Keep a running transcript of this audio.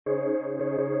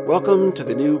Welcome to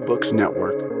the New Books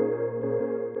Network.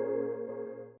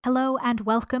 Hello and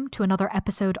welcome to another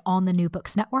episode on the New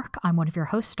Books Network. I'm one of your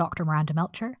hosts, Dr. Miranda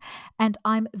Melcher, and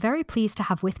I'm very pleased to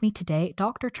have with me today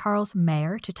Dr. Charles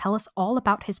Maier to tell us all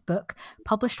about his book,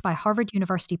 published by Harvard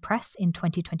University Press in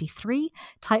 2023,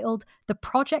 titled The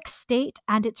Project State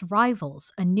and Its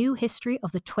Rivals, A New History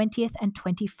of the 20th and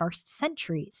 21st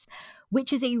Centuries,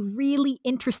 which is a really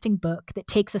interesting book that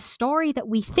takes a story that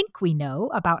we think we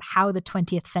know about how the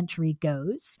 20th century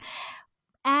goes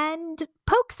and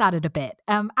pokes at it a bit,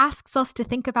 asks us to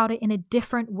think about it in a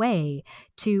different way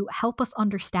to help us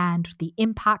understand the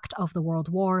impact of the world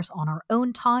wars on our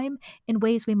own time in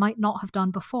ways we might not have done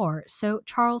before. So,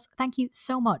 Charles, thank you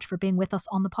so much for being with us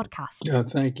on the podcast.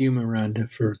 Thank you, Miranda,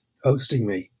 for hosting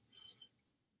me.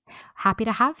 Happy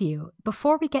to have you.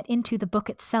 Before we get into the book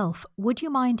itself, would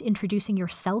you mind introducing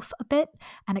yourself a bit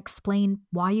and explain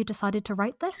why you decided to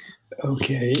write this?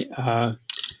 Okay.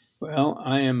 Well,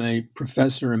 I am a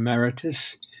professor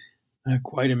emeritus,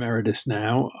 quite emeritus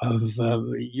now, of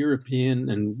European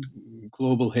and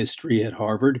global history at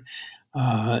Harvard.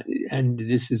 And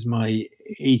this is my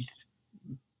 8th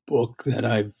book that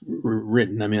I've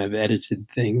written. I mean, I've edited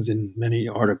things in many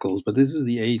articles, but this is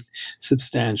the 8th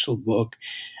substantial book.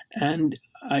 And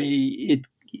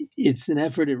it's an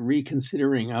effort at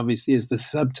reconsidering, obviously, as the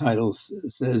subtitle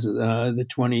says, the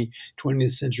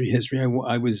 20th century history.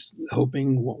 I was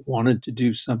wanted to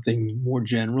do something more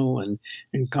general and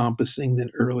encompassing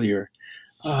than earlier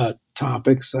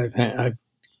topics. I've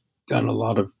done a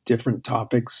lot of different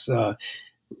topics on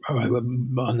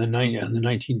the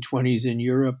 1920s in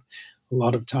Europe, a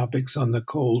lot of topics on the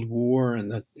Cold War and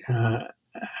the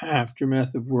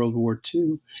aftermath of World War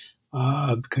II.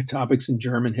 Topics in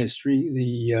German history,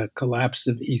 the collapse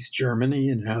of East Germany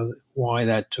and why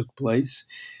that took place.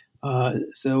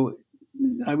 So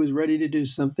I was ready to do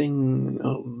something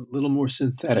a little more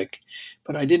synthetic,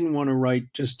 but I didn't want to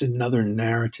write just another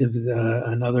narrative,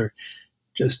 I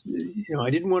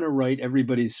didn't want to write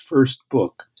everybody's first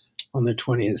book on the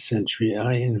 20th century.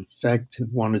 I, in fact,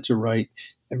 have wanted to write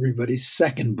everybody's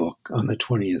second book on the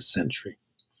 20th century.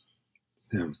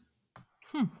 So.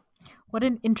 What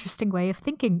an interesting way of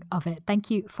thinking of it. Thank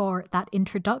you for that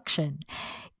introduction.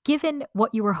 Given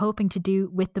what you were hoping to do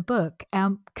with the book,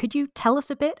 could you tell us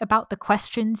a bit about the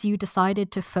questions you decided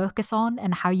to focus on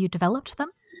and how you developed them?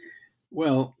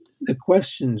 Well, the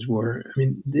questions were,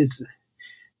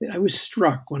 I was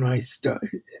struck when I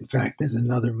started. In fact, there's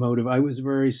another motive. I was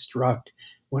very struck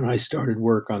when I started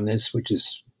work on this, which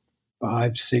is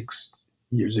 5-6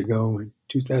 years ago, in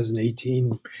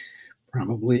 2018,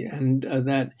 probably, and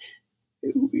that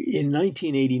in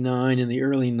 1989, in the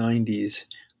early 90s,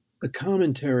 the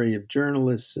commentary of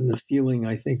journalists and the feeling,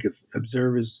 I think, of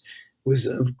observers was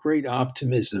of great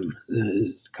optimism.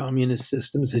 The communist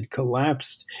systems had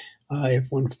collapsed.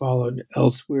 If one followed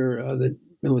elsewhere, the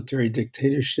military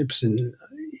dictatorships in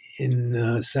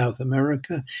South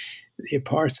America, the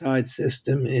apartheid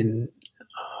system in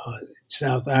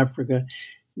South Africa,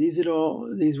 these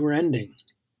were ending,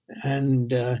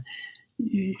 and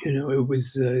it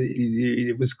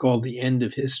was called The End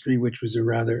of History, which was a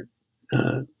rather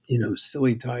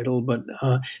silly title, but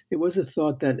it was a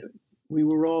thought that we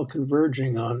were all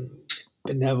converging on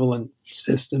benevolent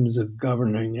systems of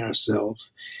governing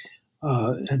ourselves,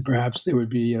 and perhaps there would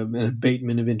be an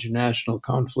abatement of international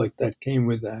conflict that came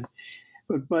with that.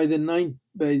 But by the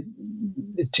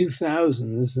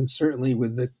 2000s, and certainly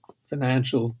with the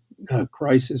financial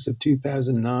crisis of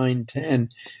 2009-10,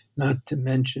 not to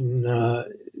mention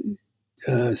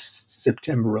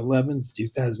September 11th,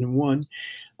 2001,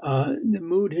 the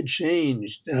mood had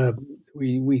changed.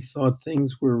 We thought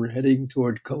things were heading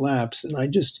toward collapse, and I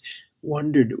just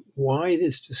wondered why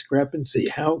this discrepancy.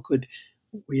 How could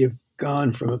we have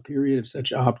gone from a period of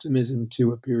such optimism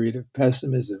to a period of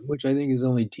pessimism, which I think is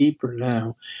only deeper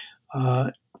now?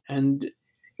 And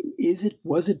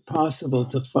was it possible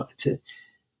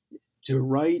to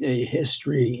write a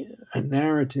history, a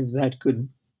narrative that could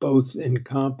both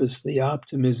encompass the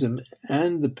optimism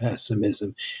and the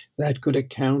pessimism, that could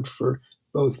account for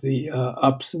both the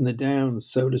ups and the downs,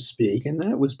 so to speak? And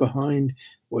that was behind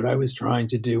what I was trying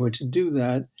to do. And to do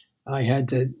that, I had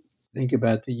to think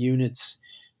about the units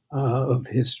of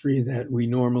history that we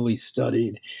normally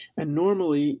studied. And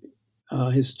normally,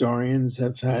 historians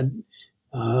have had,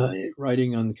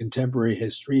 writing on contemporary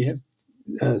history, have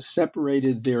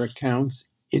separated their accounts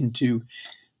into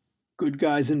good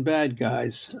guys and bad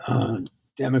guys,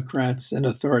 Democrats and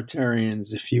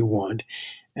authoritarians, if you want.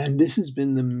 And this has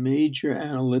been the major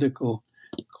analytical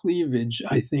cleavage,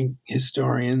 I think,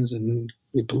 historians and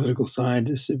political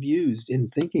scientists have used in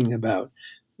thinking about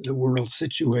the world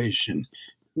situation,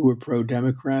 who were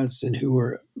pro-democrats and who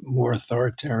were more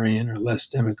authoritarian or less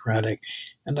democratic.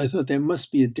 And I thought there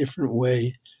must be a different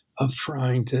way of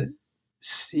trying to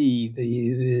see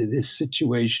this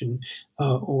situation,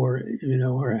 or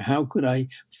how could I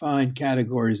find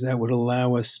categories that would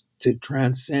allow us to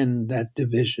transcend that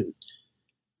division?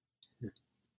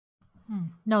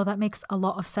 No, that makes a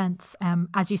lot of sense.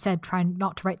 As you said, trying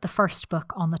not to write the first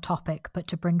book on the topic, but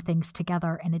to bring things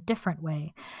together in a different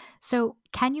way. So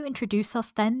can you introduce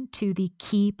us then to the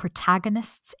key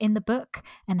protagonists in the book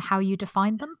and how you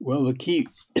define them? Well, the key,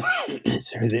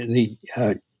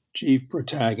 the chief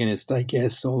protagonist, I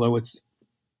guess, although it's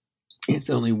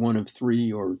only one of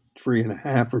three or three and a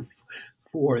half or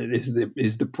four, is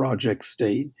the project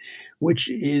state, which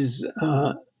is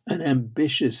an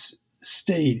ambitious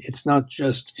state. It's not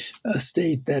just a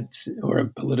state or a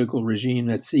political regime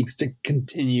that seeks to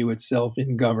continue itself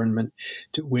in government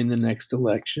to win the next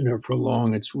election or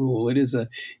prolong its rule. It is a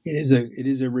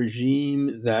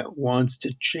regime that wants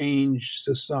to change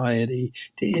society,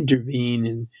 to intervene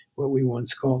in what we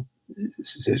once called,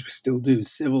 still do,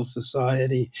 civil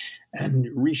society, and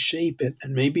reshape it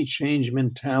and maybe change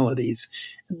mentalities.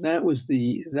 And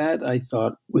that I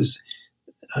thought was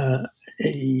a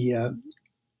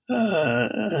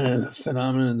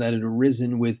phenomenon that had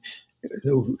arisen with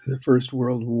the First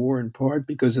World War, in part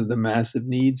because of the massive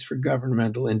needs for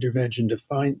governmental intervention to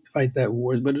fight that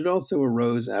war. But it also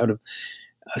arose out of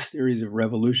a series of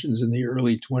revolutions in the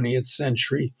early 20th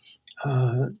century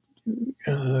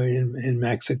in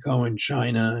Mexico and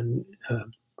China and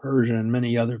Persia and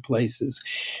many other places.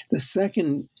 The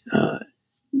second,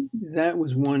 that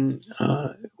was one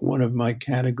of my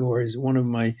categories, one of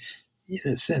my,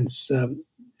 in a sense,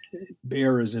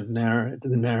 bearers of the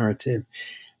narrative.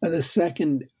 The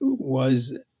second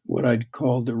was what I'd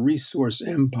call the resource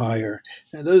empire.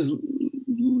 Now, those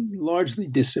largely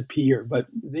disappear, but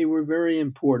they were very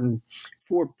important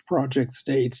for project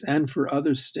states and for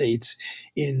other states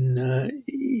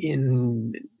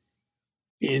in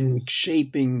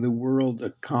shaping the world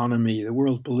economy, the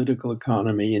world political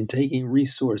economy, and taking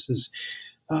resources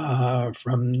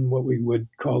from what we would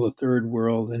call the third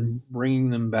world and bringing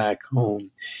them back home.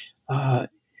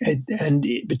 And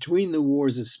between the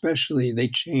wars especially, they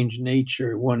changed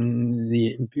nature. When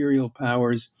the imperial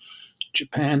powers,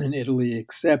 Japan and Italy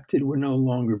accepted, were no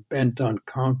longer bent on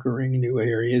conquering new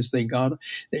areas. They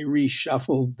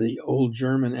reshuffled the old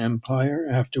German Empire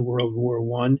after World War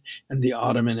I and the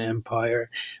Ottoman Empire.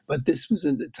 But this was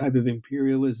a type of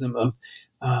imperialism of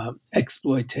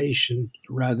exploitation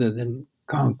rather than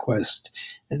conquest.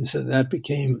 And so that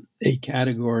became a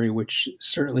category which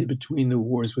certainly between the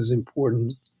wars was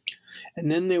important. And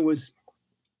then there was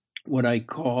what I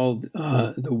called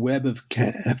the web of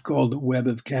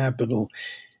capital.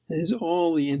 There's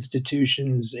all the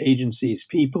institutions, agencies,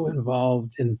 people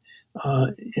involved in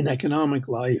economic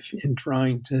life, in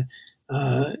trying to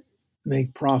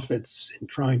make profits, in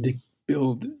trying to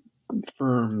build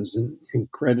firms and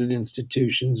credit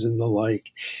institutions and the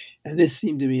like. And this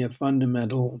seemed to be a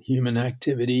fundamental human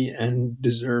activity and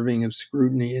deserving of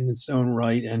scrutiny in its own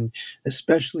right, and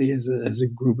especially as a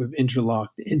group of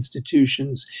interlocked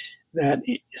institutions that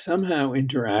somehow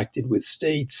interacted with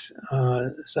states.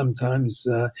 Sometimes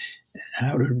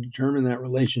how to determine that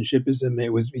relationship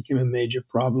became a major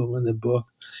problem in the book.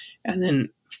 And then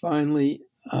finally,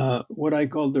 what I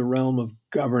called the realm of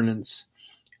governance,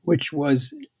 which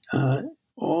was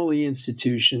all the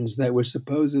institutions that were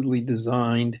supposedly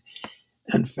designed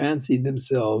and fancied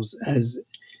themselves as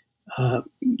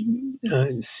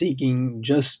seeking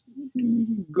just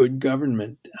good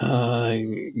government.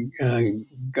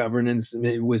 Governance,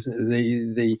 it was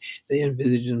they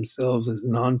envisaged themselves as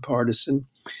nonpartisan.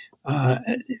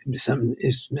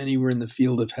 Many were in the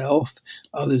field of health,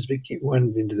 others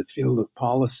went into the field of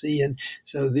policy, and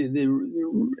so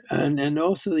and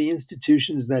also the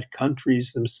institutions that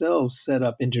countries themselves set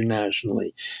up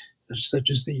internationally,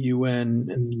 such as the UN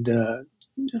and the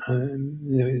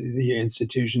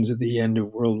institutions at the end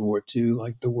of World War II,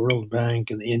 like the World Bank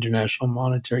and the International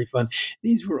Monetary Fund.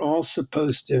 These were all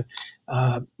supposed to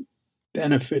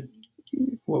benefit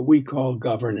what we call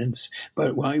governance.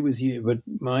 But my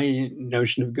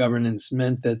notion of governance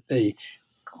meant that they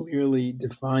clearly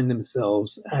defined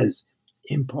themselves as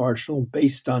impartial,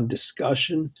 based on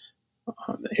discussion,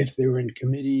 if they were in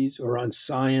committees or on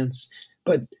science.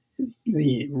 But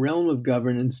the realm of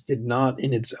governance did not,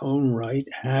 in its own right,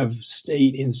 have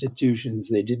state institutions.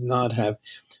 They did not have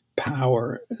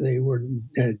power. They were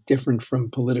different from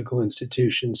political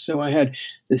institutions. So I had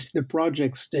the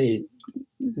project state,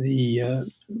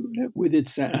 with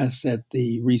its asset,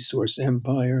 the resource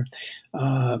empire,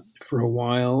 for a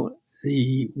while,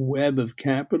 the web of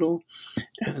capital,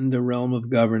 and the realm of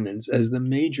governance as the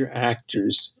major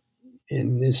actors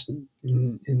in this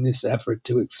effort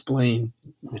to explain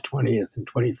the 20th and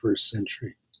 21st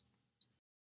century.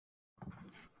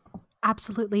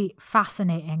 Absolutely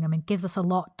fascinating. I mean, gives us a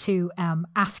lot to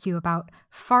ask you about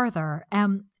further.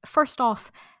 First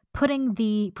off, putting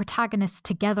the protagonists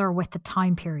together with the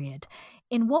time period.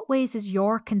 In what ways is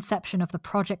your conception of the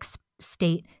project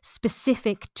state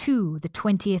specific to the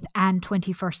 20th and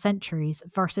 21st centuries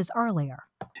versus earlier?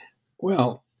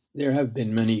 Well, there have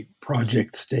been many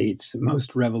project states.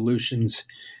 Most revolutions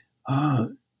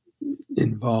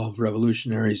involve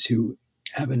revolutionaries who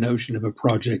have a notion of a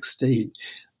project state,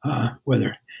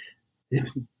 whether the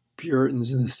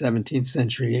Puritans in the 17th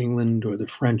century England, or the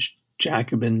French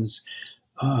Jacobins,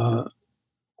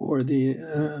 or the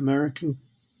American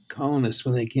colonists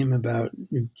when they came to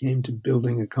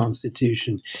building a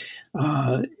constitution.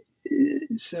 And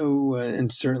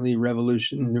certainly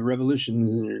the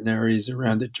revolutionaries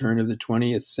around the turn of the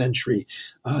 20th century,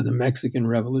 the Mexican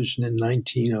Revolution in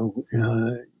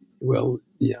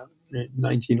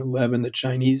 1911, the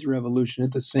Chinese Revolution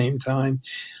at the same time,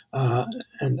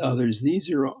 and others.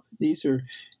 These are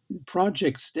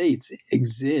project states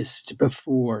exist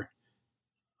before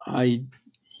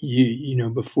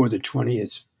before the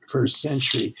 21st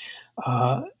century.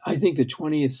 I think the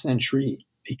 20th century,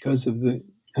 because of the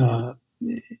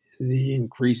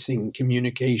increasing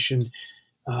communication,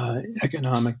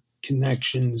 economic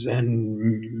connections,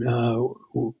 and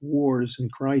wars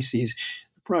and crises,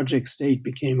 the project state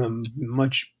became a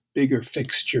much bigger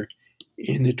fixture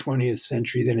in the 20th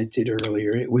century than it did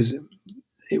earlier. It was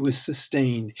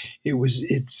sustained.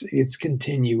 It's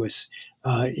continuous,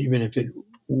 even if it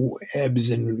ebbs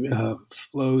and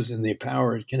flows in the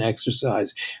power it can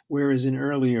exercise. Whereas in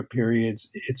earlier periods,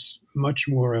 it's much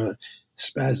more a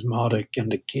spasmodic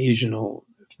and occasional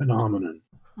phenomenon.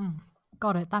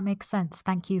 Got it. That makes sense.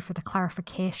 Thank you for the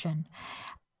clarification.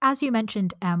 As you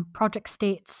mentioned, project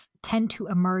states tend to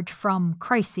emerge from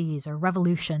crises or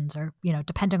revolutions, or,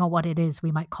 depending on what it is,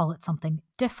 we might call it something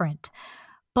different.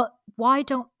 But why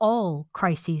don't all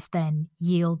crises then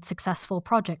yield successful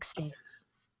project states?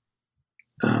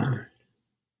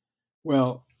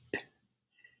 Well,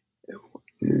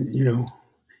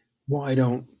 why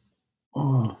do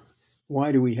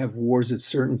we have wars at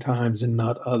certain times and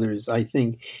not others? I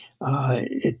think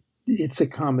it's a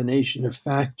combination of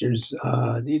factors.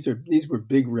 These were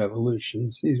big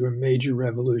revolutions. These were major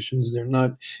revolutions. They're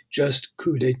not just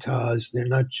coups d'états. They're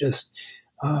not just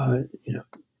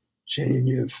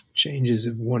changes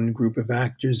of one group of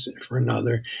actors for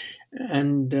another,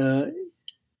 and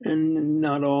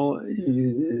not all.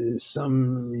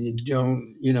 Some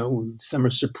don't. Some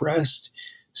are suppressed.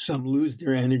 Some lose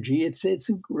their energy. It takes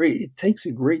a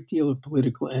great deal of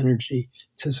political energy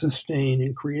to sustain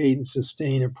and create and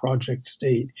sustain a project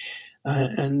state.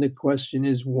 And the question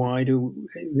is, why do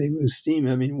they lose steam?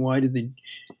 I mean, why does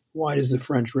the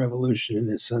French Revolution, in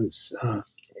a sense,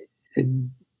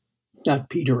 not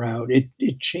peter out? It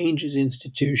changes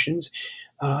institutions,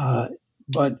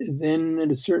 but then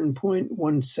at a certain point,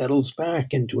 one settles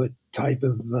back into a type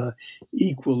of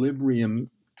equilibrium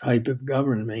type of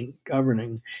governing,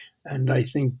 and I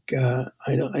think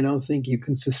I don't think you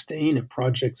can sustain a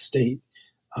project state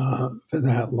for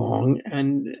that long.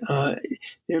 And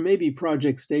there may be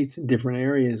project states in different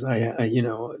areas.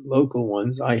 Local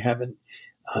ones I haven't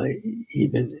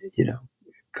even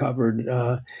covered,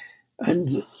 and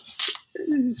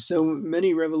so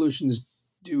many revolutions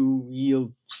do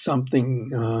yield something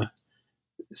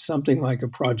like a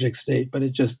project state, but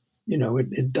it just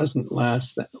it doesn't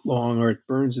last that long, or it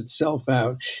burns itself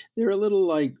out. They're a little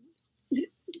like,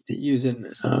 to use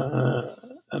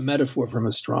a metaphor from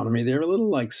astronomy, they're a little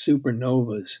like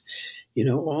supernovas.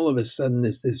 All of a sudden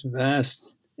there's this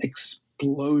vast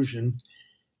explosion,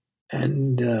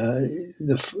 and the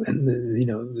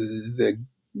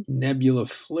nebula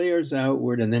flares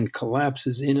outward and then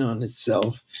collapses in on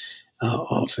itself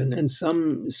often, and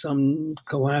some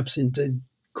collapse into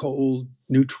cold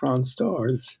neutron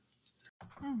stars.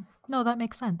 No, that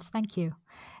makes sense. Thank you.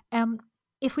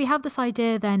 If we have this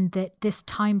idea then that this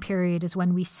time period is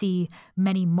when we see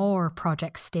many more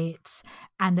project states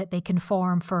and that they can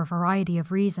form for a variety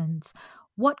of reasons,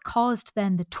 what caused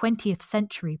then the 20th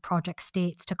century project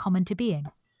states to come into being?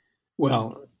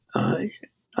 Well, I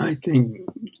think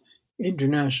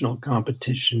international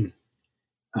competition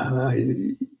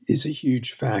is a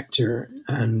huge factor,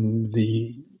 and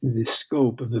the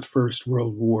scope of the First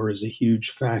World War is a huge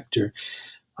factor.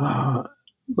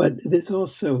 But there's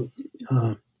also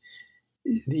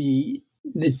the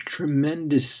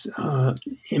tremendous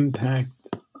impact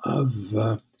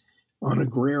of on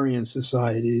agrarian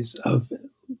societies of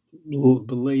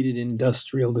belated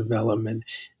industrial development,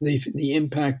 the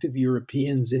impact of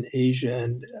Europeans in Asia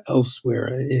and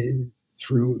elsewhere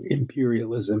through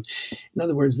imperialism. In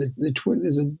other words,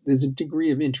 there's a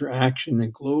degree of interaction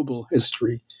in global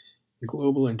history,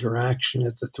 global interaction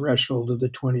at the threshold of the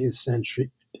 20th century,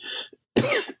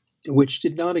 which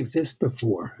did not exist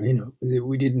before.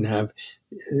 We didn't have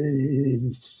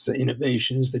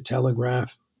innovations, the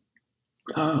telegraph,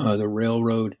 the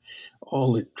railroad,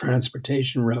 all the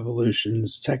transportation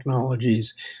revolutions,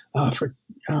 technologies for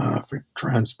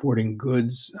transporting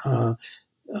goods.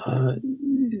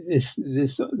 These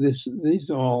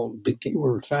all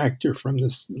were a factor from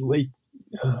this late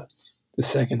the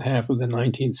second half of the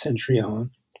 19th century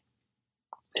on,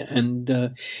 and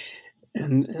the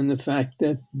fact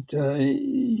that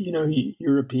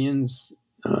Europeans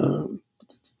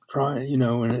try, and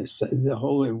the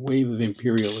whole wave of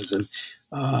imperialism,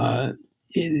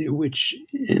 which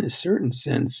in a certain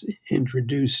sense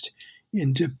introduced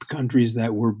into countries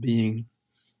that were being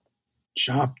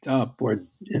chopped up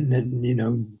and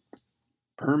then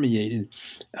permeated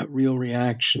a real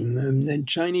reaction. And then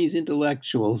Chinese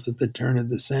intellectuals at the turn of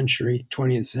the century,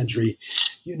 20th century,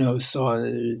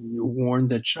 warned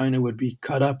that China would be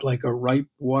cut up like a ripe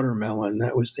watermelon.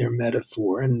 That was their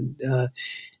metaphor. And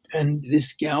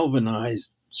this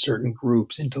galvanized certain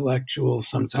groups, intellectuals,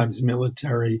 sometimes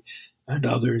military, and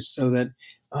others, so that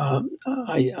I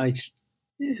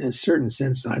in a certain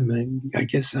sense, I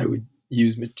guess I would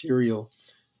use material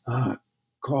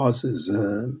causes,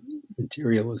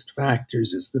 materialist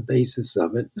factors as the basis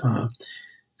of it.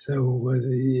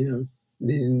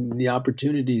 The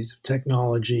opportunities of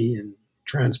technology and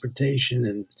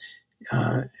transportation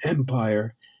and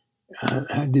empire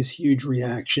had this huge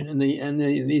reaction, and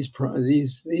these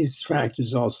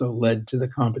factors also led to the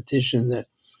competition that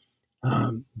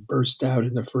burst out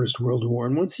in the First World War.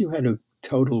 And once you had a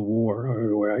total war,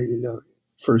 or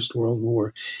First World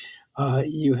War,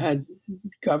 you had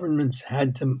governments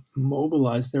had to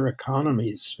mobilize their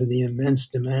economies for the immense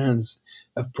demands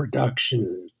of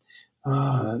production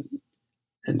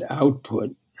and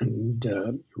output and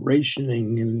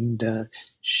rationing and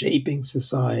shaping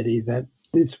society that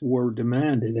this war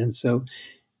demanded. And so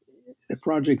the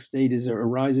project state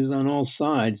arises on all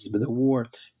sides, but the war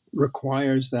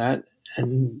requires that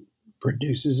and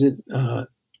produces it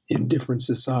in different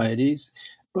societies.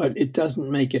 But it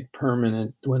doesn't make it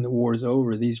permanent. When the war is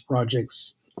over, these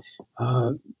projects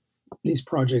fall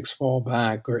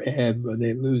back or ebb, or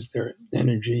they lose their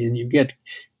energy, and you get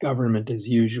government as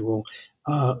usual.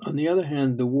 On the other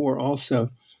hand, the war also,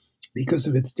 because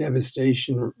of its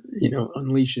devastation,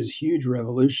 unleashes huge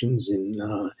revolutions in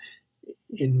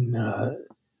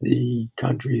the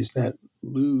countries that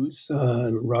lose: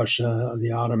 Russia,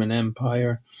 the Ottoman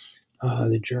Empire,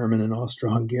 the German and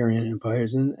Austro-Hungarian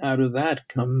empires, and out of that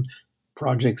come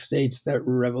project states that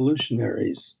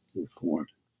revolutionaries form.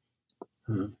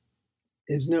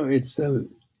 History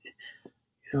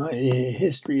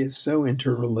is so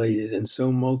interrelated and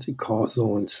so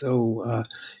multi-causal and so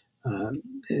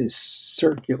is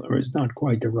circular. Is not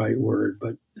quite the right word,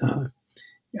 but I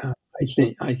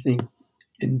think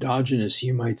endogenous,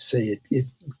 you might say. It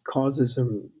causes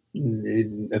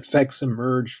effects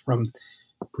emerge from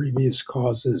previous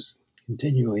causes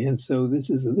continually, and so this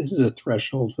is a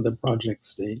threshold for the project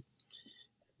state.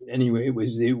 Anyway,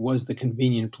 it was the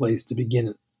convenient place to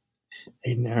begin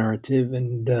a narrative,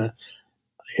 and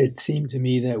it seemed to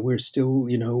me that we're still,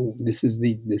 this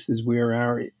is where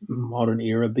our modern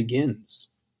era begins.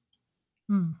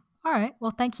 All right.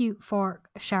 Well, thank you for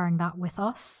sharing that with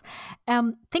us.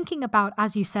 Thinking about,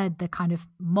 as you said, the kind of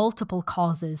multiple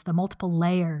causes, the multiple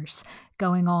layers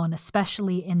going on,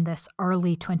 especially in this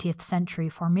early 20th century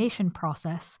formation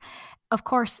process. Of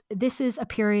course, this is a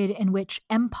period in which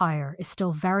empire is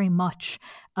still very much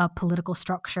a political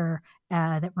structure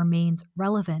that remains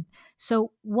relevant.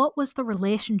 So what was the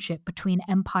relationship between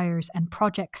empires and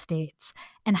project states,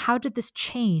 and how did this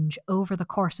change over the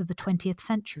course of the 20th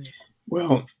century?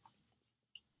 Well,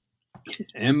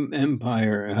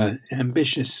 empire,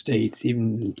 ambitious states,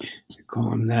 even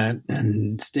call them that,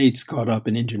 and states caught up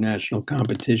in international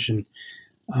competition,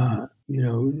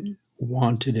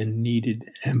 wanted and needed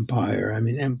empire. I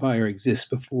mean, empire exists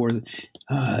before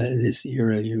this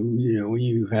era.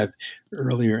 You have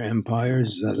earlier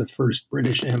empires, the first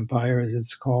British Empire, as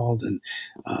it's called, and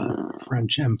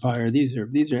French Empire. These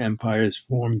are empires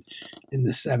formed in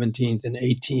the 17th and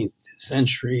 18th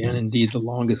century, and indeed the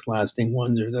longest-lasting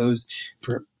ones are those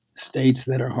for states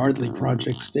that are hardly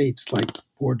project states, like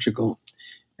Portugal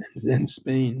and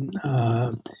Spain.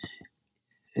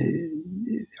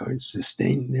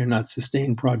 They're not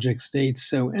sustained project states.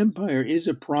 So empire is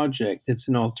a project. It's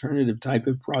an alternative type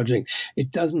of project.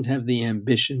 It doesn't have the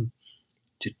ambition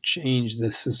to change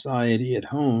the society at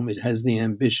home. It has the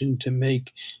ambition to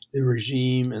make the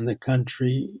regime and the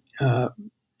country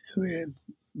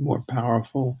more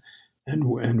powerful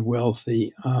and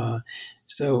wealthy.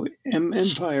 So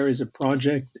empire is a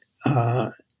project,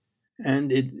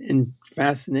 and it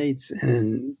fascinates and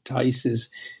entices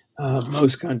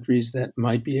most countries that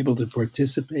might be able to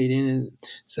participate in it.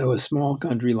 So a small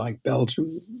country like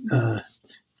Belgium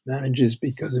manages,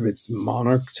 because of its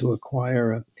monarch, to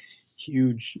acquire a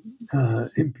huge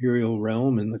imperial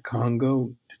realm in the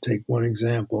Congo, to take one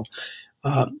example.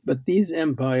 But these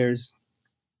empires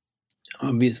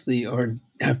obviously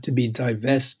have to be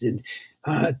divested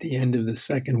at the end of the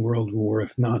Second World War,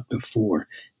 if not before.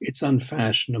 It's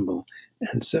unfashionable.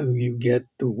 And so you get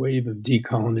the wave of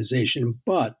decolonization.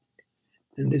 But,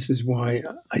 and this is why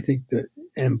I think that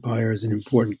empire is an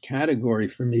important category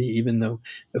for me, even though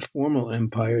the formal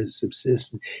empires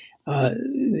subsist,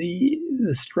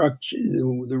 the structure,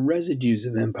 the residues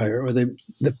of empire, or the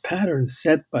patterns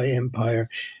set by empire,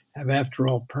 have, after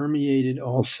all, permeated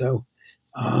also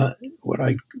what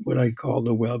I call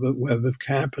the web of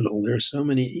capital. There are so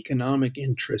many economic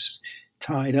interests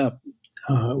tied up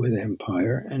with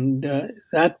empire, and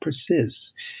that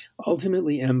persists.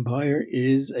 Ultimately, empire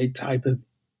is a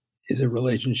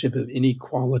relationship of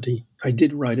inequality. I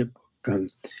did write a book on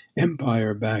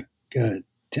empire back 10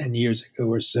 years ago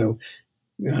or so,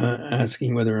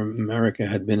 asking whether America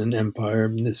had been an empire.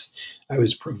 And I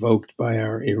was provoked by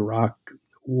our Iraq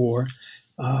war.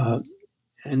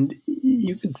 And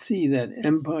you can see that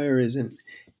empire is a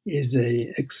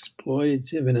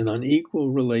exploitative and an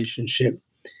unequal relationship,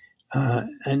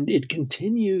 and it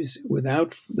continues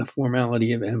without the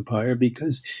formality of empire,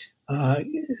 because the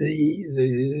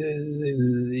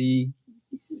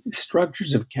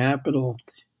structures of capital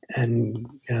and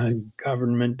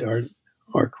government are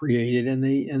created, and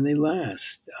they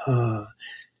last.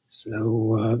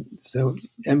 So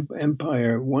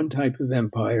empire, one type of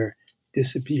empire,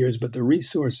 disappears, but the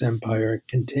resource empire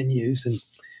continues,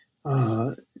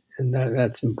 and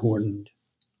that's important.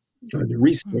 Or the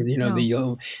resource, No.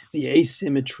 the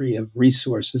asymmetry of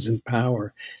resources and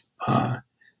power.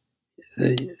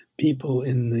 The people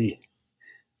in the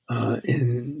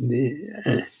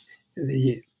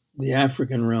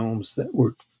African realms that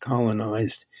were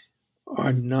colonized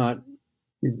are not.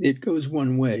 It goes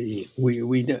one way.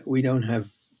 We don't have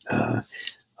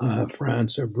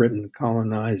France or Britain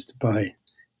colonized by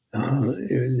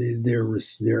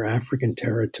their African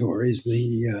territories.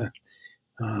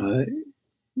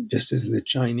 Just as the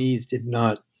Chinese did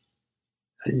not,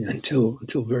 until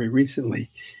very recently,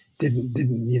 didn't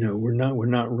we're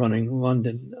not running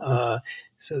London.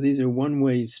 So these are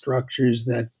one-way structures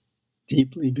that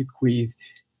deeply bequeath,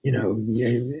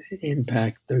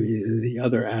 impact the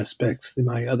other aspects,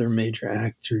 my other major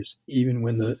actors, even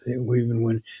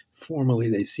when formally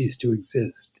they cease to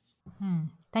exist.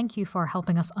 Thank you for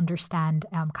helping us understand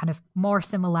kind of more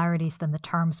similarities than the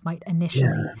terms might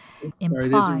initially imply.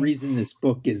 There's a reason this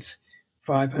book is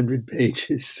 500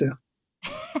 pages. So.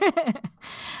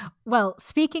 Well,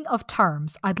 speaking of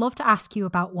terms, I'd love to ask you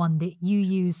about one that you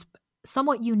use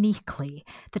somewhat uniquely,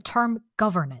 the term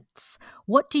governance.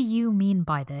 What do you mean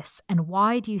by this, and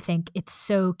why do you think it's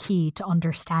so key to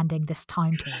understanding this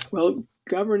time period? Well,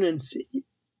 governance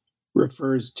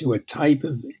refers to a type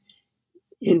of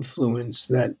influence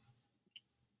that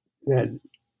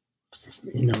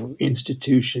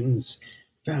institutions,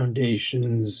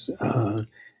 foundations,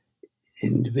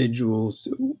 individuals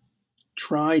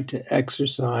try to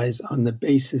exercise on the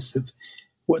basis of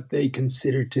what they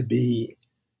consider to be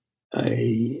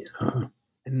a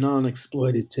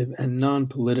non-exploitative and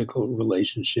non-political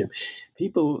relationship.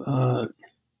 People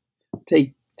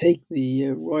take the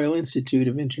Royal Institute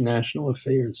of International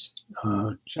Affairs,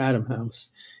 Chatham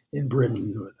House in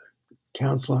Britain, or the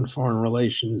Council on Foreign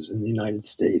Relations in the United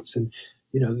States, and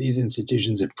these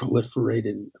institutions have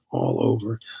proliferated all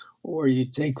over. Or you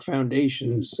take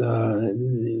foundations,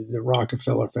 the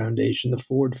Rockefeller Foundation, the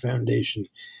Ford Foundation,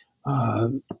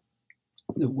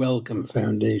 the Wellcome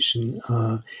Foundation.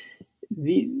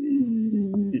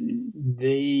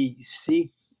 they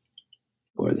seek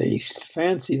or they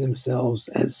fancy themselves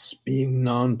as being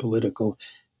non-political.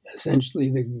 Essentially,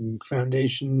 the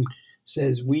foundation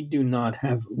says we do not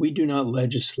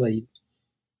legislate.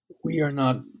 We are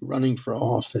not running for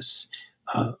office.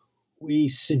 We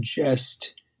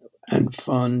suggest and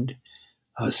fund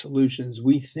solutions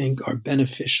we think are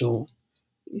beneficial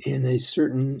in a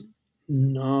certain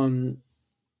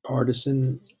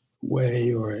non-partisan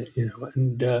way, or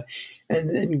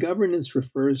and governance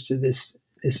refers to this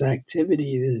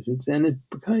activity,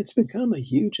 it's become a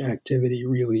huge activity,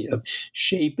 really, of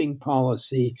shaping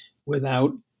policy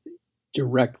without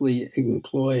directly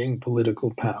employing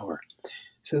political power.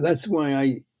 So that's why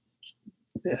I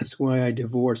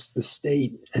divorce the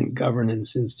state and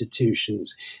governance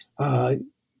institutions. And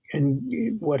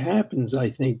what happens, I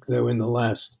think, though, in the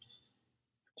last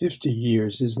 50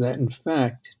 years is that, in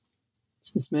fact,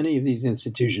 since many of these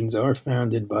institutions are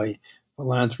founded by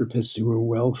philanthropists who are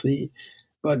wealthy,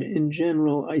 but in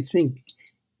general, I think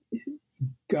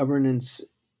governance,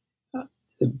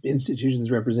 the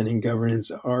institutions representing governance,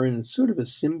 are in sort of a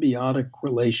symbiotic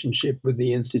relationship with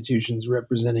the institutions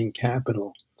representing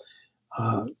capital.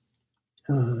 I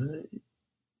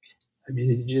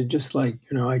mean, just like,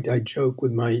 I joke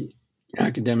with my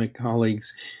academic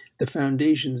colleagues, the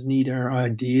foundations need our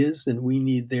ideas and we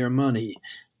need their money.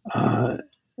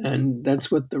 And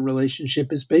that's what the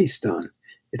relationship is based on.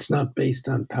 It's not based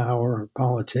on power or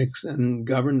politics, but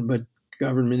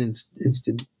government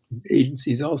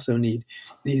agencies also need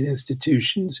these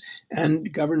institutions,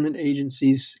 and government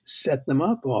agencies set them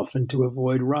up often to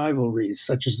avoid rivalries,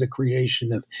 such as the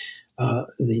creation of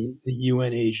the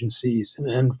UN agencies,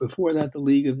 and before that, the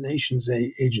League of Nations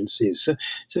agencies.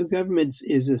 So government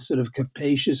is a sort of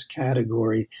capacious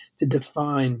category to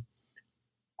define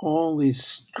all these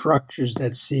structures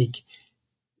that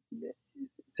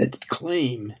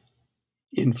claim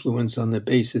influence on the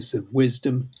basis of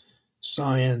wisdom,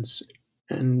 science,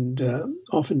 and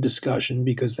often discussion,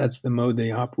 because that's the mode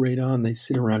they operate on. They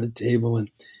sit around a table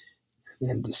and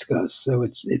discuss. So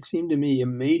it seemed to me a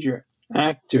major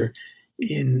actor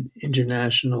in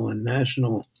international and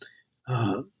national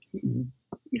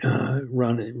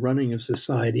running of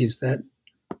societies that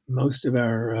most of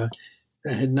our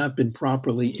that had not been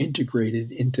properly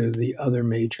integrated into the other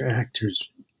major actors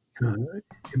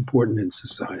important in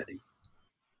society.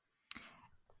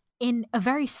 In a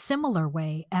very similar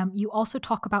way, you also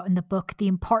talk about in the book the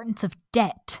importance of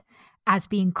debt as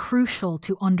being crucial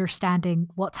to understanding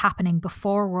what's happening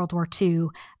before World War II,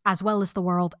 as well as the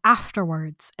world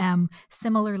afterwards.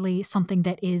 Similarly, something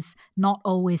that is not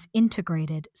always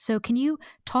integrated. So can you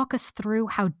talk us through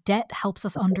how debt helps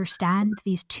us understand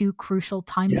these two crucial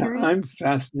time periods? I'm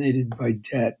fascinated by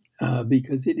debt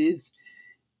because it's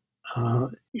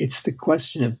the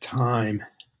question of time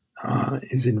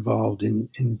is involved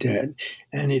in debt,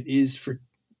 and it is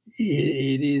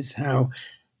how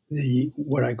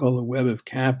what I call the web of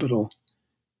capital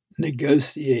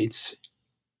negotiates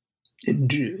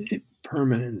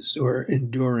permanence or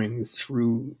enduring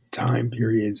through time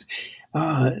periods.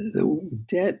 The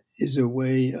debt is a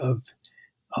way of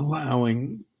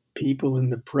allowing people in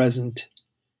the present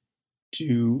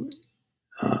to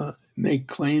make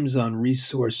claims on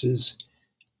resources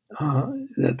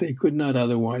that they could not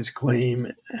otherwise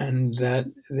claim, and that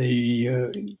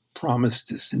they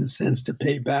promised us, in a sense, to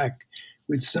pay back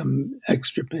with some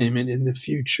extra payment in the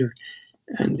future.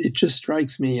 And it just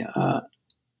strikes me,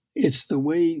 it's the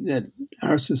way that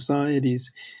our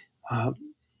societies,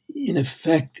 in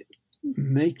effect,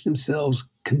 make themselves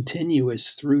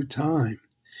continuous through time.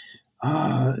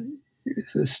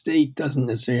 The state doesn't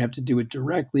necessarily have to do it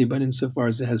directly, but insofar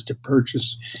as it has to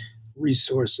purchase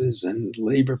resources and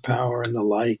labor power and the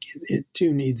like, it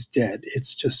too needs debt.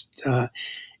 It's just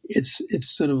it's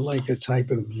sort of like a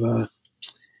type of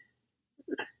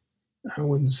I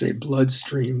wouldn't say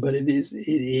bloodstream, but it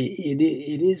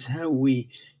is how we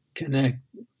connect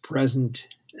present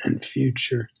and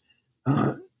future,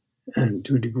 and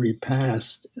to a degree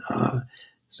past.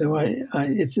 So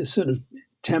it's a sort of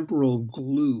temporal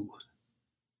glue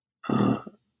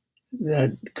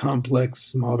that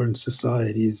complex modern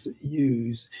societies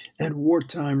use, and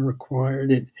wartime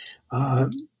required it.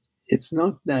 It's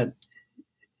not that,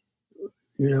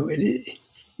 it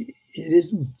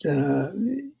isn't.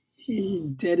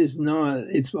 Debt is not.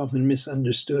 It's often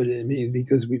misunderstood. I mean,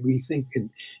 because we think it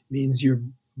means you're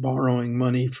borrowing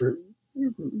money for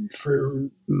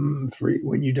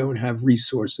when you don't have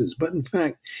resources, but in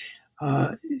fact,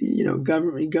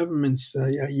 governments.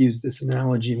 I used this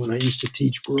analogy when I used to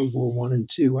teach World War I and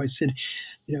II. I said,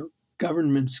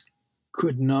 governments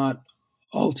could not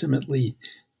ultimately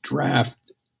draft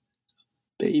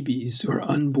babies or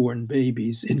unborn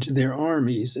babies into their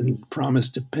armies and promise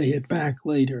to pay it back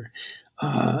later.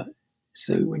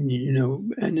 So when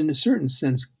and in a certain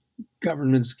sense,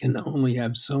 governments can only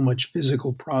have so much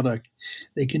physical product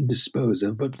they can dispose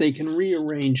of, but they can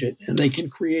rearrange it and they can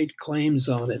create claims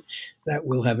on it that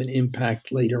will have an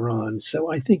impact later on.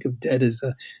 So I think of debt as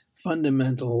a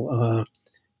fundamental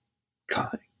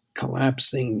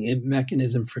collapsing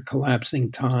mechanism for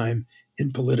collapsing time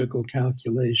in political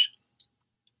calculation.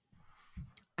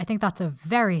 I think that's a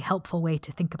very helpful way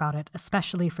to think about it,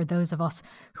 especially for those of us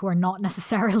who are not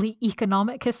necessarily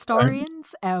economic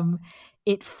historians.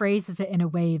 It phrases it in a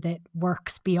way that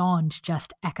works beyond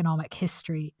just economic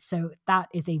history. So that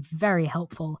is a very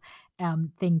helpful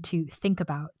thing to think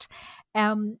about.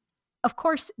 Of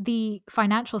course, the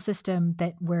financial system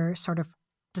that we're sort of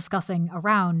discussing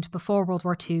around before World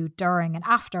War II, during and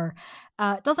after,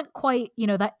 doesn't quite,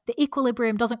 that the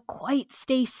equilibrium doesn't quite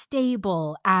stay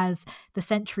stable as the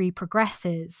century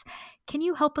progresses. Can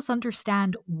you help us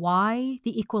understand why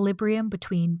the equilibrium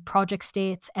between project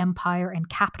states, empire, and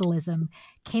capitalism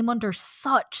came under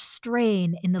such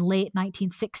strain in the late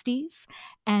 1960s?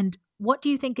 And what do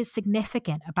you think is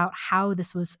significant about how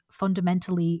this was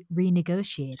fundamentally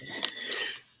renegotiated?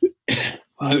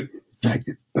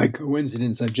 By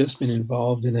coincidence, I've just been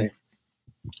involved in a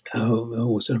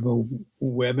sort of a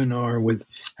webinar with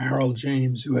Harold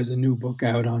James, who has a new book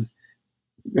out on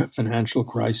financial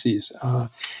crises,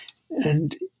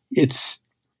 and it's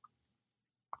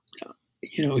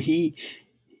he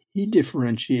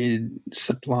differentiated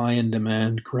supply and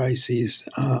demand crises.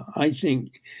 I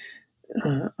think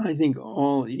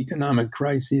all economic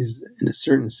crises, in a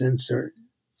certain sense, are.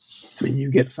 I mean,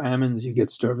 you get famines, you get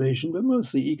starvation, but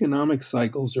mostly economic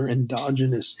cycles are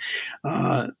endogenous.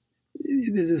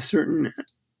 There's a certain,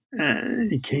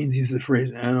 Keynes used the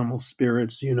phrase animal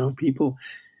spirits, people,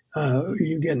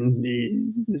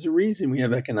 there's a reason we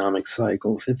have economic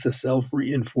cycles. It's a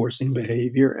self-reinforcing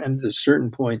behavior. And at a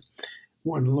certain point,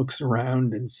 one looks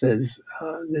around and says,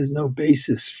 there's no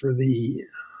basis for the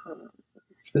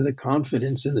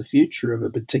confidence in the future of a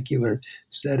particular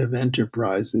set of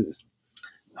enterprises.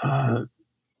 Do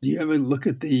you ever look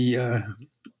at the I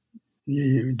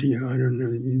don't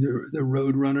know, the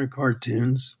Roadrunner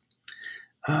cartoons?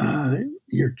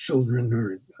 Your children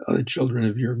or other children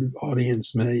of your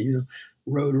audience may,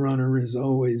 Roadrunner is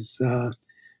always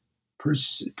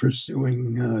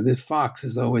pursuing, the fox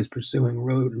is always pursuing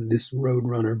this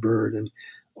Roadrunner bird and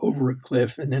over a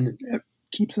cliff, and then it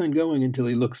keeps on going until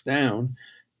he looks down.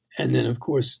 And then, of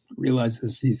course,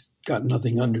 realizes he's got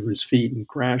nothing under his feet and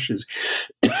crashes.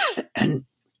 And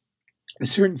in a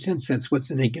certain sense, that's what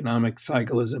an economic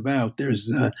cycle is about. There's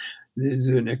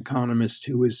an economist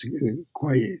who is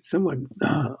quite somewhat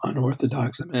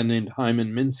unorthodox, a man named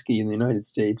Hyman Minsky in the United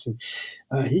States, and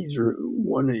he's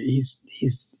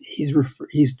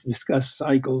discussed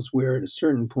cycles where at a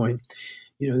certain point,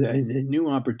 a new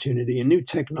opportunity, a new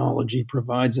technology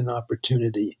provides an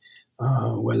opportunity,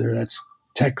 whether that's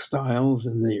textiles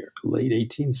in the late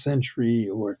 18th century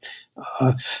or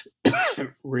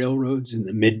railroads in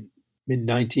the mid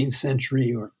 19th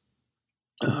century, or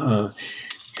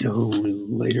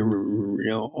later,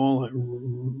 all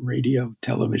radio,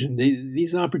 television.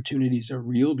 These opportunities are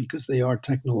real because they are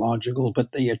technological,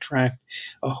 but they attract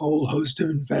a whole host of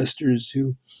investors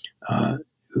who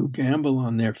gamble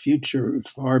on their future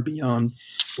far beyond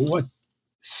what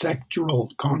sectoral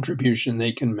contribution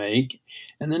they can make.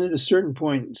 And then at a certain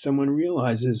point, someone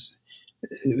realizes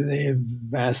they have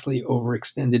vastly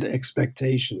overextended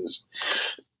expectations.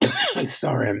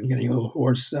 Sorry, I'm getting a little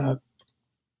hoarse.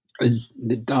 The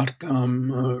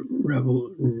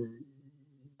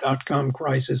dot-com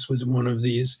crisis was one of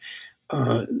these.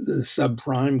 The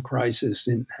subprime crisis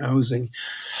in housing.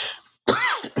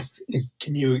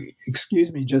 Can you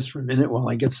excuse me just for a minute while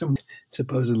I get some,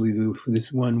 supposedly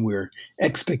this one where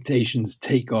expectations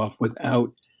take off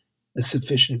without a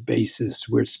sufficient basis,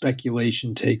 where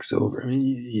speculation takes over. I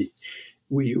mean,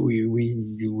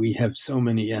 we have so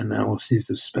many analyses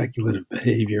of speculative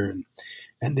behavior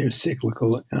and their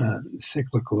cyclical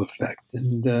effect,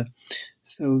 and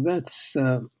so that's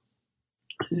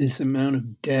this amount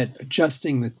of debt.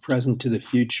 Adjusting the present to the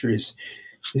future is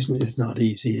not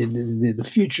easy. The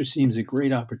future seems a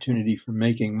great opportunity for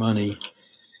making money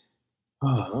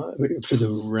for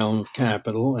the realm of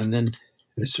capital, and then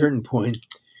at a certain point,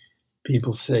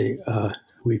 people say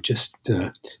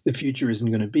the future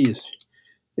isn't going to be as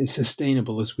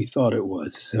sustainable as we thought it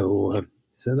was. So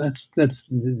that's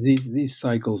these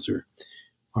cycles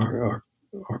are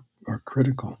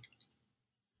critical.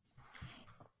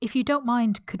 if you don't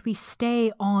mind, could we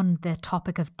stay on the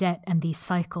topic of debt and these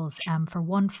cycles for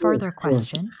one Sure, further sure.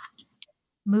 question?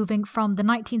 Moving from the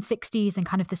 1960s and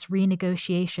kind of this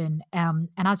renegotiation, and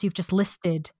as you've just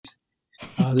listed,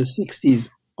 The 60s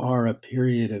are a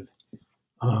period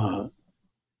of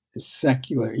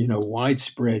secular,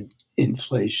 widespread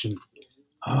inflation.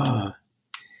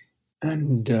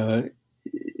 And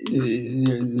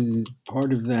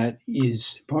part of that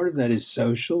is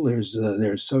social.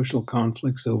 There's social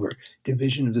conflicts over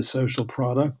division of the social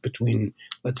product between,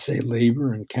 let's say,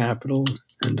 labor and capital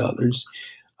and others.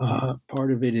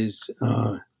 Part of it is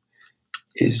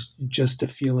just a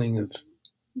feeling of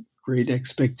great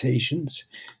expectations,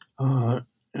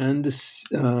 and this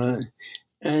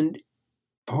and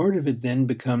part of it then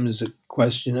becomes a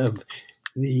question of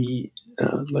the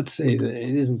let's say that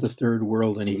it isn't the third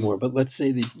world anymore, but let's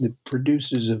say the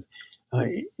producers of uh,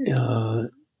 uh,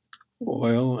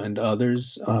 oil and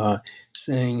others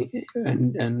saying,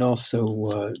 and also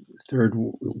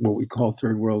what we call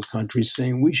third world countries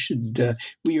saying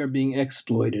we are being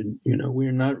exploited. We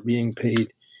are not being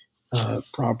paid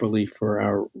properly for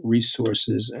our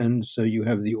resources, and so you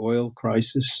have the oil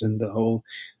crisis and the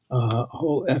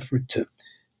whole effort to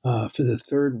for the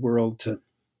third world to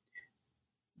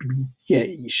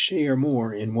share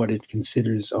more in what it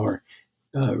considers are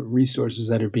resources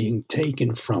that are being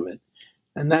taken from it,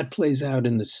 and that plays out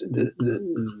in the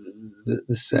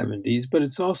 70s. But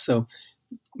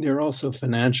there are also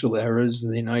financial errors.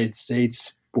 The United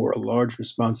States bore a large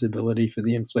responsibility for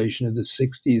the inflation of the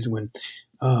 60s when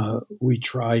we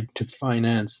tried to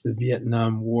finance the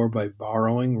Vietnam War by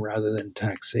borrowing rather than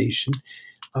taxation.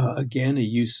 Again, a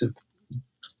use of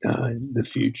the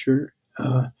future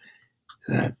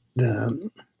that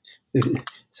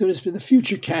so to speak, the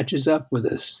future catches up with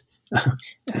us,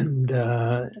 and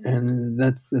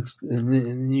that's and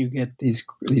then you get these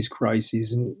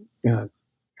crises and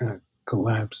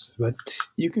collapse. But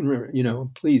you can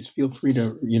please feel free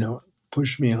to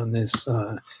push me on this.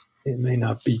 It may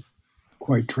not be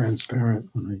quite transparent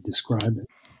when I describe it.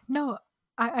 no,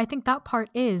 I think that part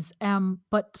is,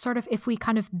 but sort of if we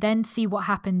kind of then see what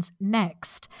happens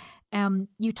next,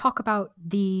 you talk about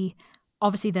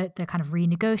obviously the kind of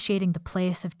renegotiating the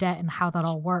place of debt and how that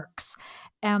all works.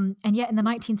 And yet in the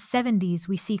 1970s,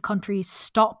 we see countries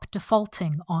stop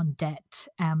defaulting on debt,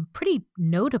 pretty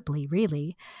notably,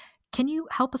 really. Can you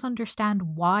help us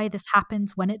understand why this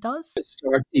happens when it does?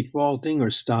 Start defaulting or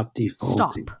stop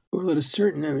defaulting? Stop. Well, at a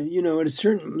certain,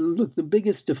 look, the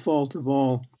biggest default of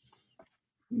all,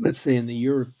 let's say in the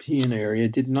European area,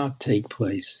 did not take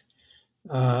place.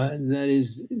 That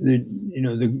is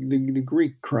the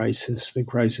Greek crisis, the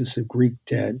crisis of Greek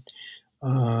debt.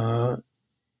 Uh,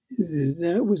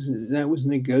 that was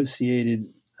negotiated.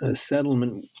 A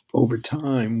settlement over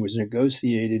time was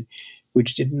negotiated,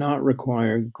 which did not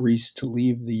require Greece to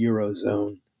leave the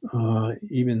eurozone,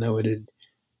 even though it had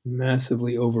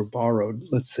massively overborrowed,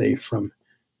 let's say, from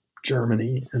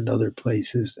Germany and other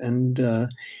places, and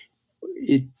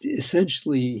it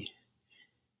essentially,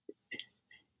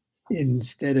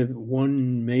 instead of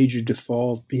one major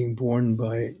default being borne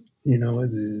by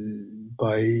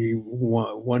by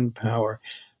one power,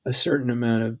 a certain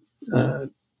amount of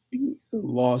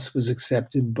loss was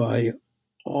accepted by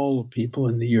all people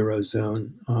in the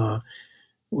eurozone,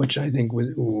 which I think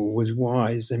was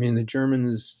wise. I mean, the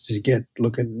Germans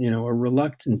are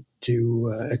reluctant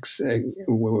to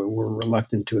were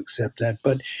reluctant to accept that,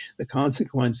 but the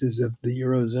consequences of the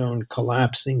eurozone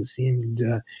collapsing seemed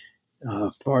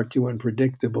far too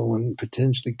unpredictable and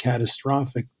potentially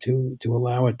catastrophic to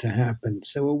allow it to happen.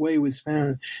 So a way was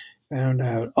found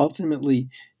out. Ultimately,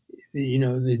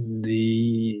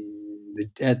 the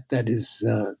debt that is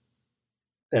that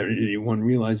one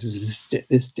realizes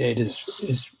this debt is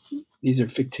these are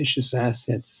fictitious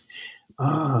assets.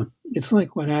 It's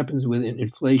like what happens with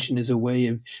inflation is a way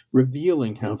of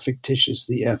revealing how fictitious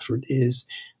the effort is.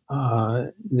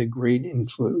 We're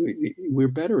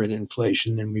better at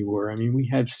inflation than we were. I mean, we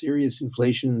had serious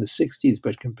inflation in the 60s,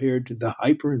 but compared to the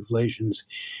hyperinflations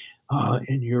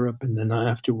in Europe and then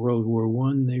after World War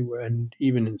One, they were, and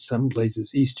even in some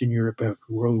places, Eastern Europe after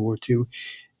World War Two,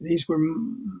 these were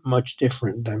much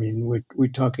different. I mean, we're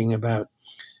talking about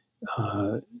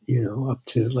up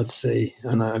to, let's say,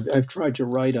 and I've tried to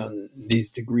write on these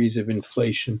degrees of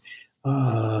inflation.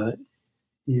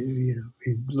 You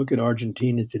look at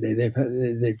Argentina today;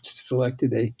 they've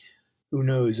selected a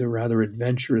rather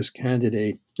adventurous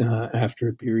candidate after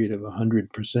a period of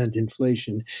 100%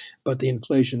 inflation, but the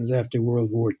inflations after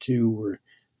World War II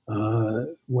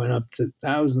went up to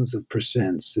thousands of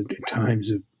percents at times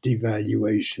of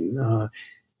devaluation.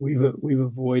 We've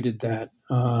avoided that,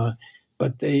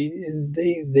 but they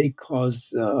cause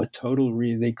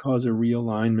they cause a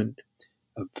realignment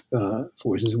of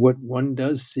forces. What one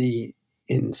does see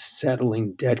in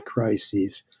settling debt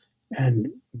crises and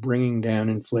bringing down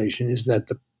inflation is that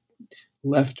the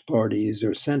left parties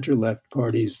or center left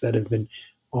parties that have been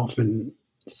often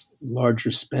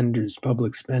larger spenders,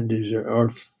 public spenders,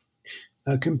 are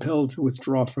compelled to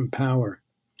withdraw from power.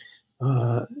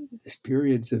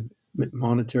 Periods of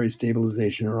monetary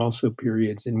stabilization are also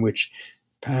periods in which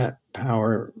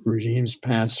power regimes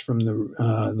pass from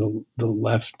the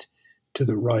left to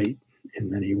the right in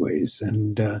many ways,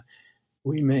 and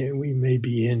we may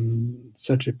be in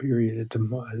such a period at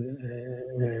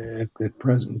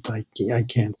present. I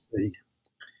can't say.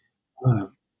 Uh,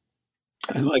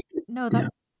 I like it. No, Yeah.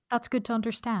 that's good to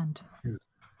understand. Yeah.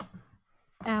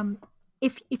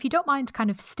 If you don't mind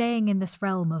kind of staying in this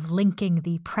realm of linking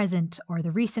the present or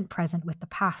the recent present with the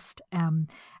past,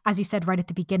 as you said right at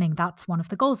the beginning, that's one of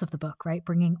the goals of the book, right?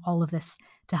 Bringing all of this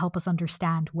to help us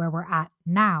understand where we're at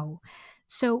now.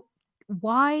 So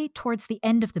why, towards the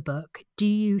end of the book, do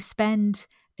you spend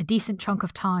a decent chunk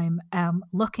of time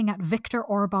looking at Viktor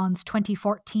Orban's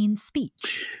 2014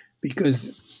 speech?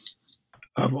 Because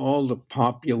of all the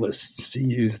populists, to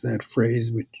use that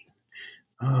phrase, which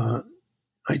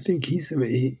I think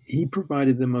he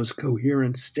provided the most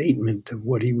coherent statement of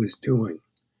what he was doing.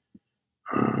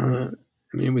 I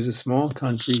mean, it was a small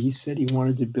country. He said he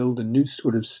wanted to build a new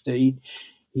sort of state.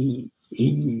 He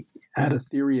had a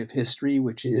theory of history,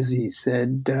 which is, he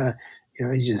said,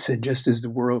 he just said, just as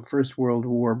the First World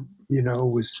War,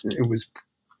 was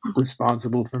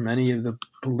responsible for many of the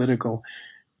political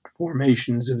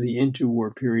formations of the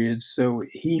interwar period. So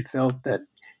he felt that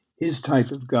his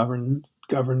type of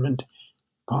government,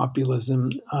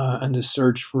 populism, and the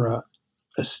search for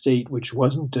a state which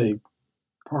wasn't a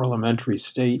parliamentary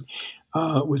state,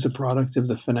 was a product of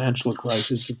the financial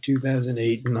crisis of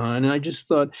 2008 and 9. And I just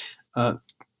thought, I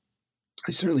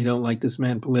certainly don't like this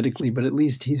man politically, but at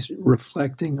least he's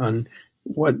reflecting on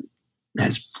what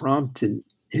has prompted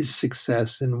his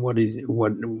success and what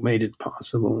made it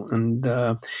possible. And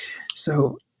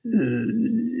so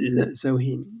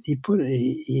he put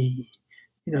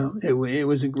it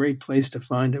was a great place to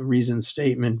find a reasoned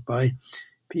statement by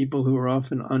people who are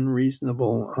often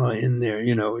unreasonable in there.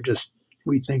 Just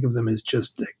we think of them as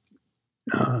just.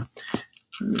 I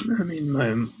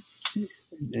mean,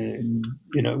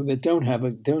 that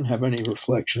don't have any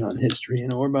reflection on history.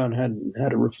 And Orban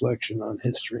had a reflection on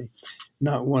history,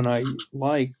 not one I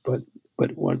like, but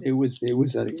one. It was a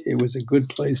good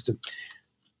place to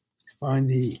find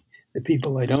the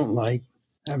people I don't like,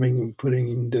 putting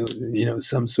into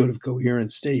some sort of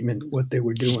coherent statement what they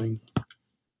were doing.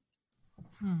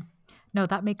 No,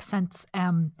 that makes sense.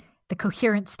 The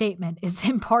coherent statement is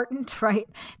important, right?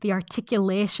 The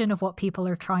articulation of what people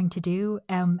are trying to do,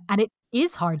 and it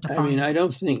is hard to find. I mean, I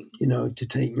don't think, to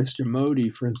take Mr. Modi,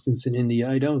 for instance, in India,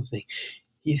 I don't think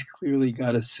he's clearly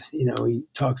got he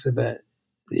talks about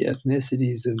the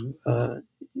ethnicities of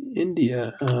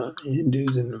India,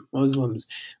 Hindus and Muslims,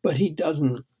 but he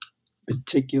doesn't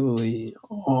particularly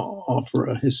offer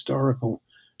a historical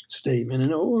statement.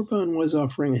 And Orban was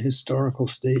offering a historical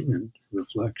statement,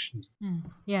 reflection.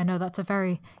 Yeah, no, that's a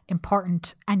very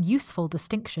important and useful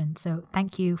distinction. So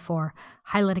thank you for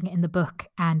highlighting it in the book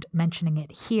and mentioning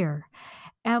it here.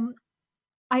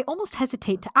 I almost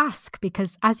hesitate to ask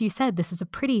because, as you said, this is a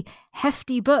pretty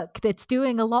hefty book that's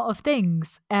doing a lot of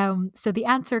things. So the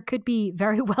answer could be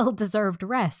very well-deserved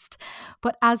rest.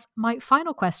 But as my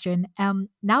final question,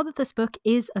 now that this book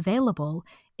is available,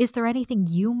 is there anything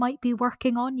you might be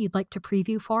working on you'd like to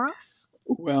preview for us?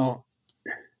 Well,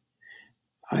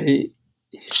 I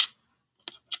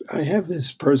have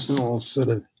this personal sort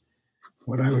of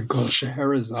what I would call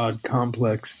Scheherazade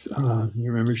complex.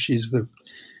 You remember she's the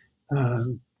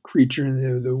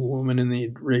creature, the woman in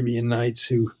the Arabian Nights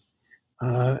who...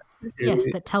 yes,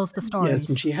 that tells the stories. Yes,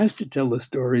 and she has to tell the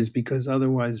stories because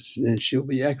otherwise she'll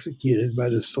be executed by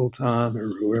the Sultan or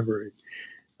whoever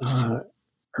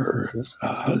her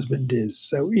husband is.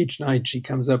 So each night she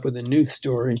comes up with a new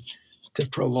story to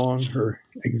prolong her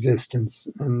existence.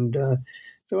 And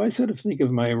so I sort of think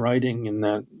of my writing in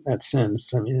that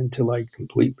sense. I mean, until I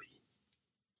completely,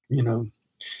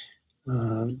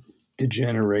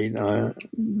 degenerate, I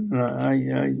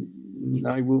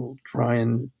will try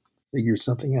and figure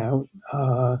something out.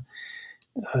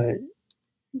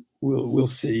 We'll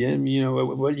see. And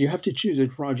you have to choose a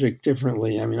project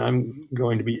differently. I mean, I'm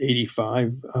going to be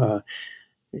 85.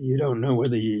 You don't know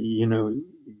whether no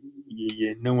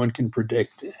one can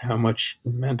predict how much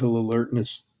mental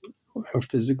alertness or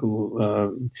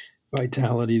physical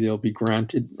vitality they'll be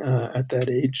granted at that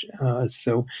age.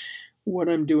 So what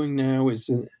I'm doing now is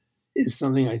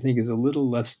something I think is a little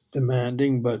less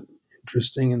demanding, but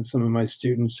interesting. And some of my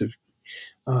students have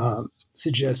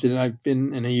suggested. I've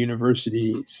been in a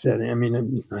university setting. I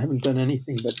mean, I haven't done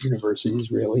anything but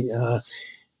universities really,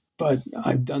 but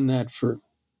I've done that for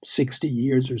 60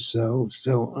 years or so.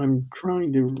 So I'm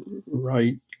trying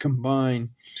to combine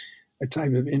a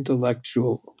type of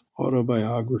intellectual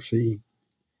autobiography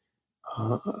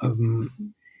of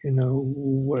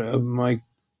of my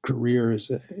career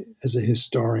as a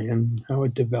historian, how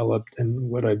it developed, and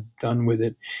what I've done with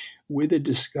it, with a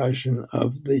discussion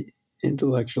of the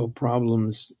intellectual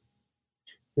problems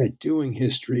that doing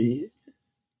history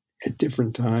at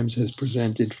different times has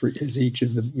presented as each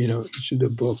of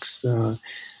the books.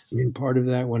 Part of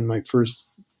that, when my first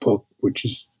book, which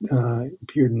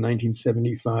appeared in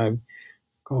 1975,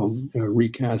 called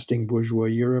Recasting Bourgeois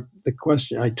Europe,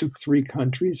 I took 3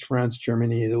 countries, France,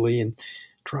 Germany, Italy, and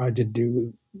tried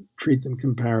to treat them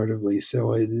comparatively.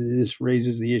 So this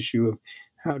raises the issue of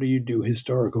how do you do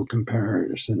historical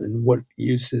comparison and what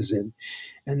use is it?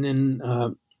 And then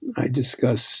I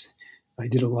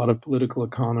did a lot of political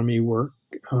economy work.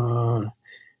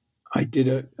 I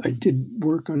did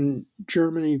work on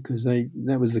Germany because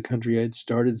that was the country I had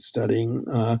started studying.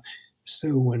 So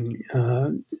when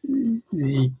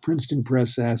the Princeton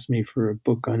Press asked me for a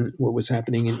book on what was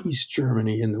happening in East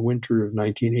Germany in the winter of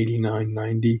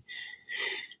 1989-90,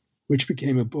 which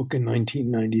became a book in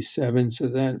 1997, so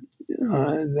that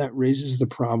raises the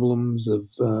problems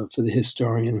for the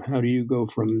historian. How do you go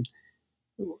from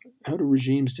how do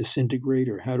regimes disintegrate,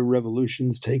 or how do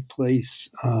revolutions take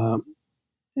place?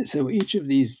 So each of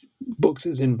these books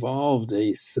has involved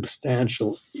a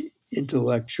substantial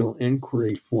intellectual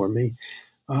inquiry for me.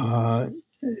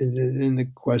 In the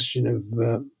question of,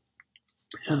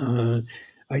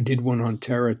 I did one on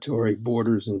territory,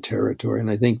 borders and territory,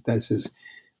 and I think this is,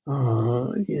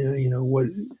 how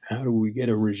do we get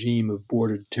a regime of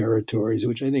bordered territories,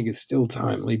 which I think is still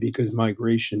timely because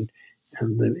migration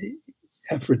and the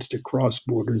efforts to cross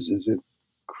borders is a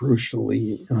crucial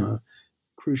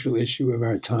issue of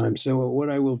our time. So what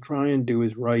I will try and do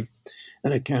is write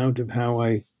an account of how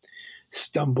I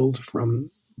stumbled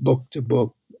from book to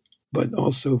book, but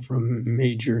also from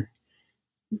major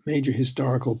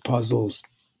historical puzzles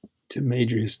to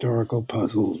major historical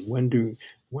puzzles. When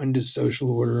does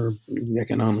social order,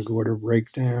 economic order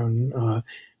break down?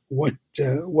 What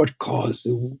caused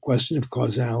the question of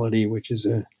causality, which is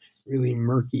a really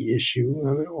murky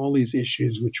issue. All these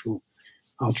issues, which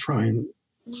I'll try and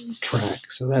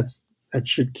track. So that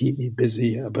should keep me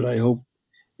busy. But I hope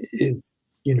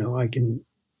I can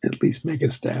at least make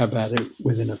a stab at it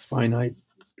within a finite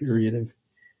period of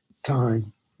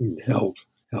time. Health.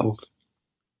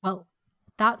 Well,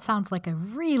 that sounds like a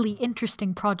really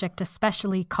interesting project,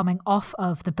 especially coming off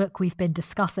of the book we've been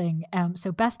discussing.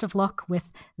 So best of luck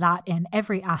with that in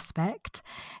every aspect.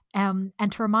 And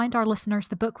to remind our listeners,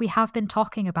 the book we have been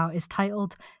talking about is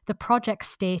titled The Project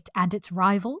State and Its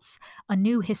Rivals, A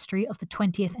New History of the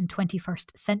 20th and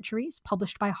 21st Centuries,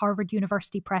 published by Harvard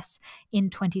University Press in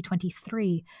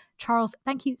 2023. Charles,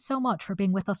 thank you so much for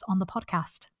being with us on the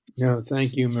podcast. No,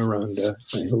 thank you, Miranda.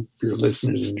 I hope your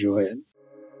listeners enjoy it.